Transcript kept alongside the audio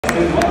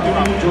and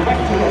welcoming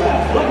Director of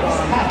Athletics,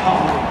 Pat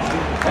Hines,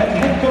 and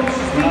Head Coach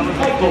Steve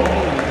Michael,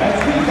 as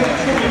we pay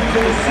tribute to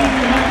the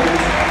senior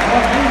members of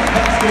our men's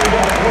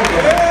basketball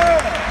program.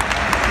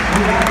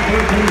 Throughout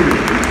their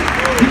careers,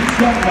 these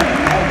young men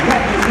have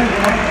represented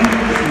our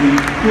university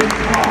with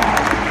pride,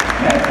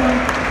 effort,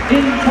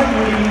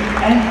 integrity,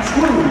 and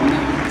true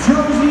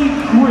Jersey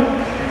grit.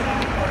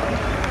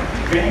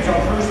 Fans,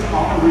 our first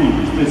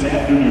honorees this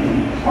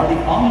afternoon are the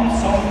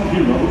unsung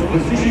heroes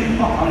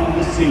positioned behind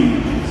the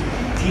scenes.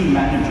 Team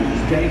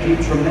managers dedicate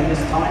tremendous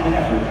time and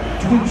effort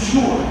to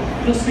ensure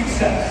the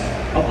success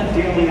of the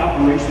daily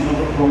operation of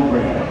the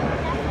program.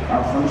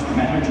 Our first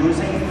manager is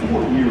a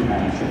 4-year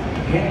manager,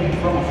 hailing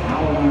from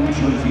Howell, New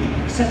Jersey,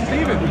 set to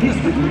earn his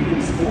degree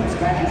in sports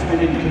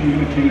management and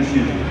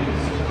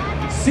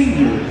communications.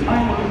 Senior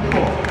Tyler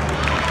Cook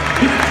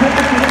is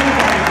joined today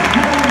by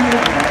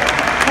Howell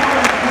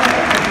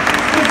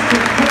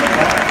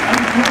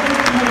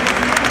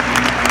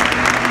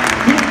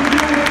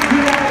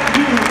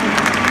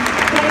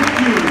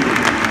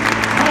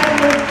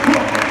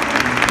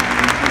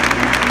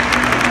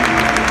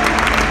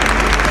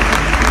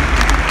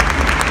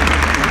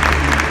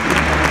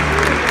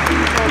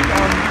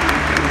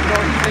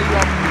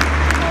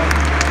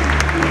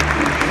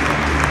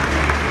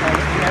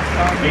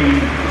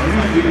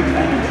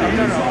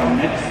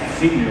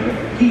Senior,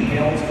 he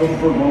hails from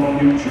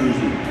Vermont, New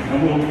Jersey,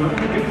 and will earn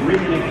a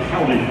degree in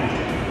accounting.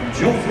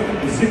 Joseph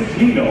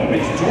Zecchino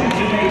is joined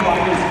today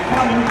by his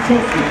father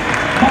Joseph,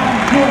 mom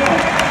Norma,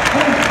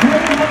 and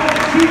grandma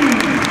Jean.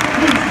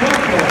 Please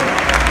welcome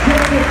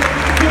Joseph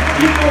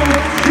Zecchino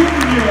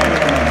Jr.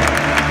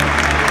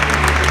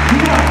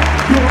 Not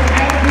your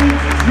average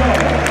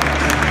Joe.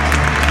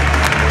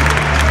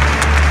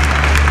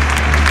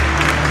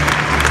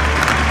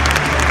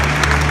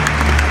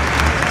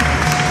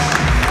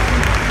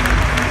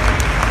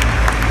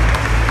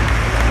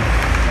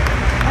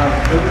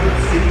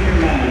 Senior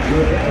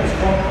manager hails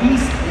from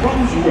East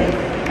Brunswick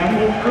and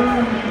will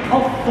earn a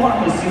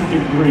pharmacy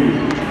degree.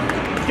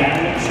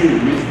 Daniel Chu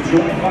is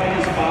joined by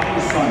his father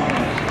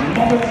Simon,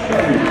 mother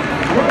Sherry,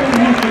 brother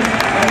Lucas,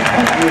 and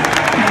husband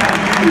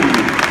Andrew.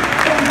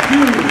 Thank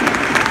you.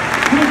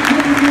 We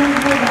couldn't do it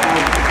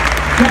without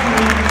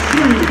Daniel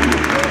Chu.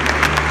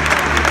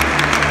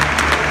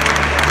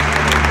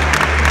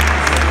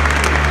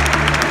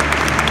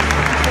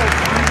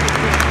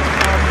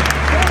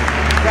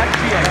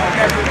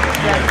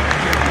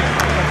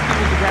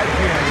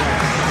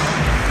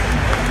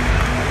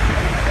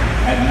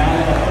 And now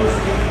the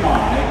first of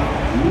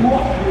 5,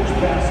 Rutgers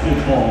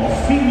basketball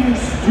senior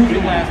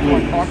student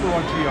athlete.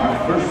 Our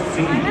first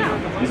senior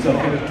is a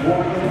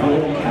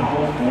Victoriaville,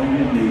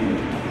 California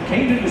native.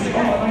 Came to the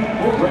Scarlet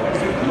program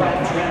as a grad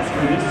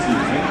transfer this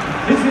season.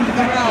 His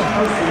infectious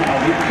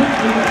personality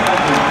quickly allowed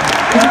him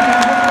to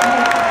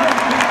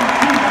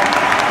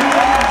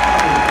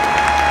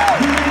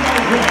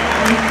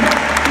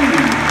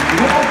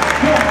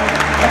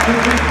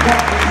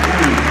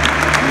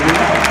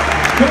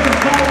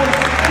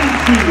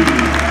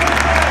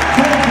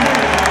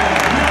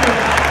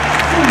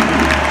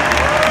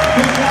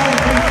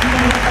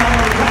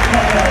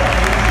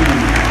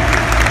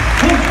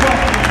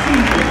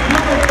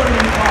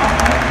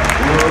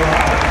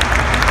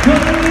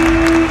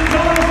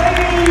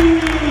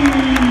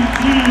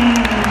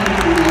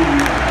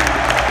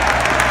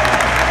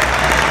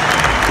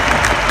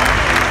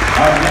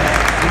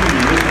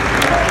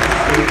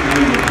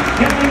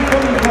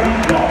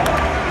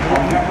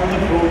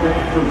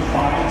for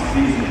 5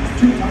 seasons,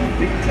 2-time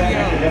Big Ten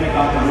academic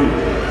honoree,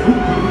 who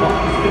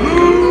combines the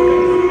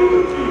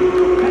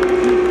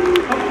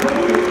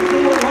approaches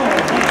 4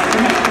 last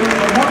semester in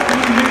the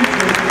marketing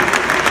major.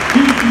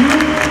 He's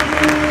Nathan!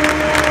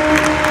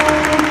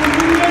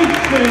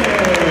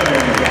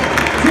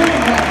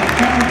 Joined by his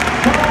parents,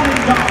 John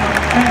and Donna,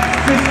 and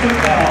Sister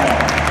Belle.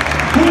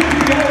 Put it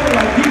together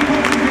like he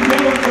puts it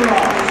together for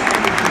us.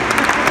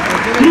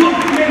 Look,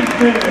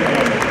 Nathan!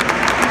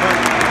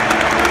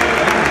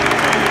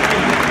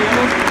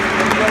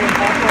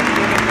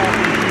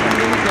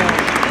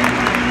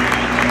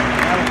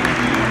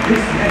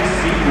 This next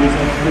senior is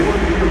a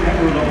 4-year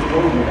member of the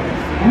program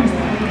who has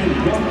played in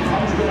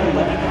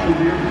 111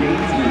 career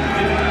games with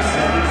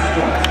 57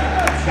 starts.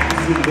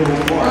 Jacksonville,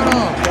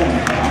 Florida,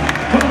 hometown.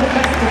 One of the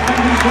best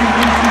defenders in the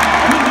nation.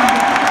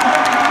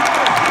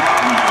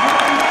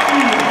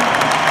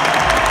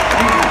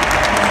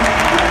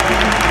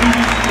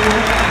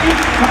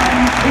 Each time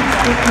he takes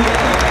the floor.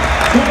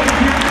 Joined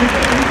here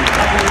today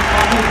by his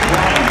father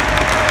Brian.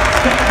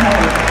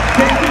 Stepmother,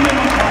 Becky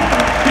and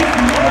Father. His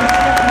mother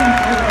Stephanie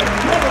for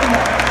another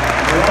month.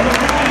 Brother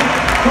Brian,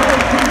 brother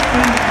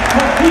Kristen,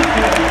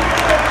 Marquita,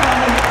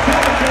 stepmother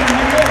Jonathan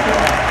and Yoga.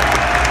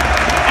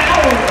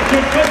 Our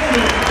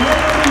defensive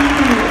player of the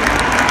year,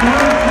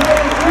 Mark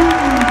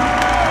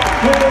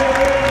Cruz.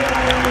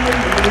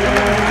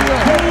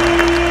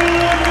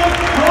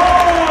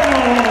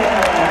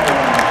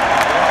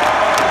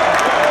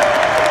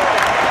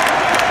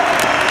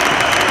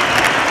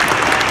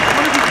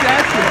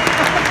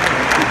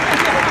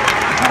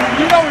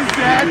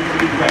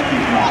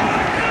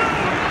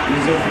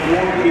 is a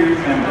 4-year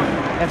member.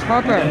 That's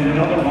Harper. And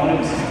another one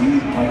of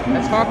Steve Piper's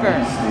That's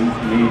Harper. state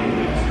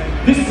creators.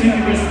 This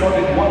senior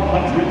started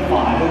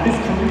 105 of his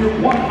career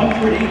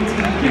 118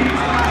 games,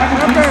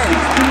 averaging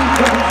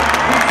 16 goals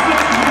and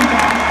 6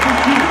 rebounds per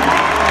year.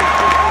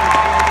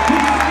 He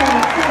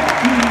scored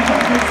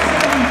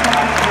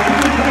 1,475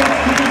 career points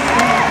to the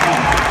second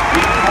half.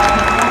 He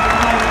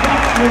qualified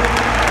Rutgers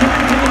to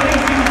the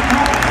nation's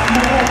top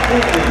small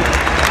forward.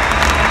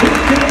 His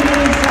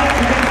game shots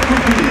against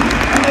Purdue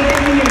and at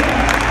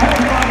Indiana have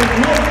provided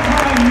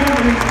lifetime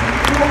memories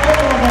for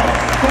all of us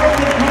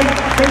Scarlet Knight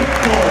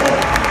faithful.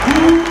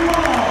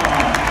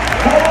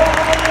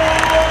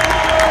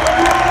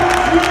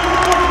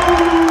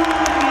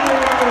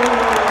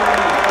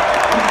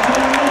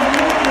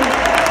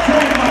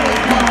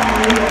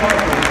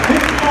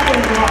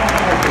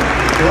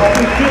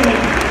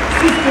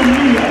 Sister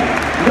Mia,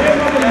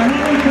 Grandmother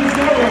Lily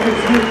Pizarro is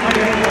here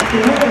today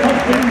after her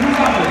husband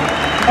Robin.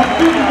 A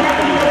big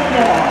round of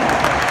applause.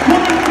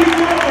 Woman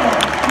together,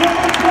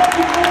 number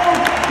 24,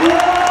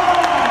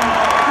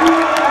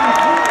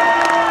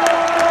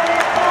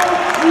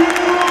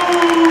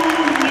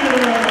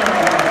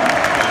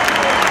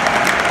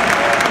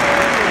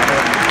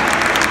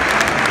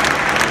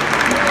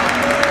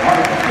 Our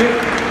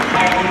fifth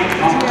highly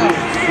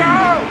accomplished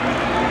senior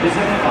is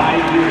at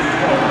 5 years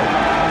old.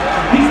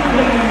 He's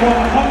played in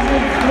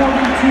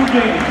 142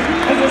 games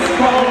as a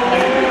Scarlet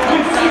Knight with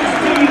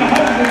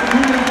 1,600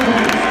 career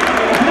points.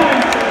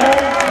 9th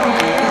all-time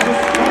as a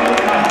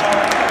Scarlet Knight.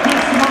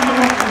 He's among the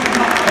Rutgers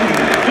top 10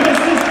 in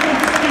assists and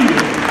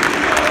steals.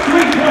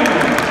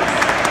 3-pointers.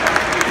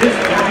 This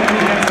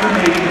definitely has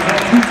remained as a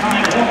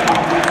 2-time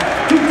All-Conference,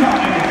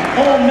 2-time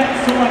All-Net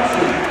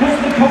selection. Was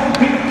the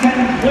co-Big Ten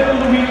Player of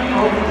the Week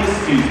earlier this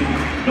season.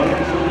 Known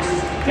for his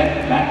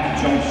step-back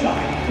jump shot,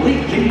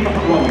 late game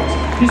heroics,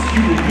 his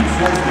human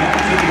resource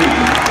managing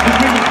leader, and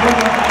bring the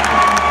program back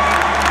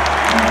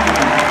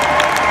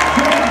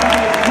joined by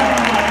his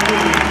online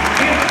lead,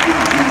 and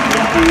Future's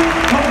lucky,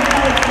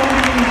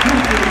 Californian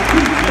Future's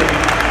teacher,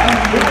 and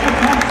Walter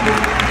Thompson,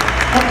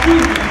 a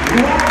big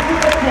round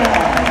of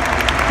applause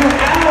for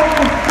our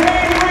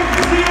favorite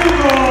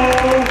zero,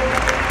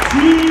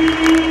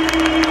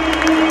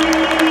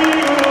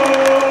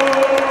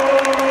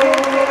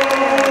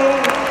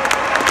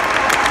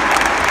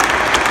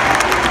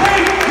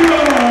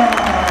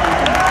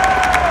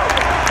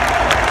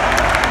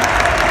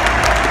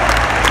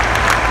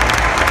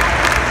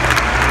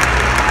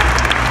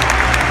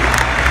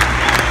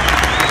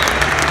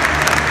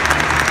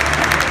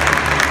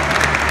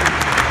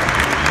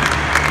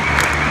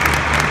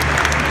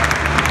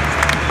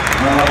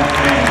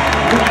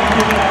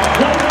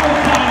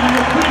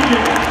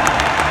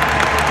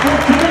 for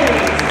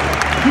today's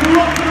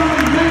Rutgers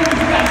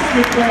men's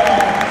basketball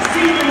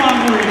senior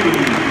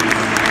honoree.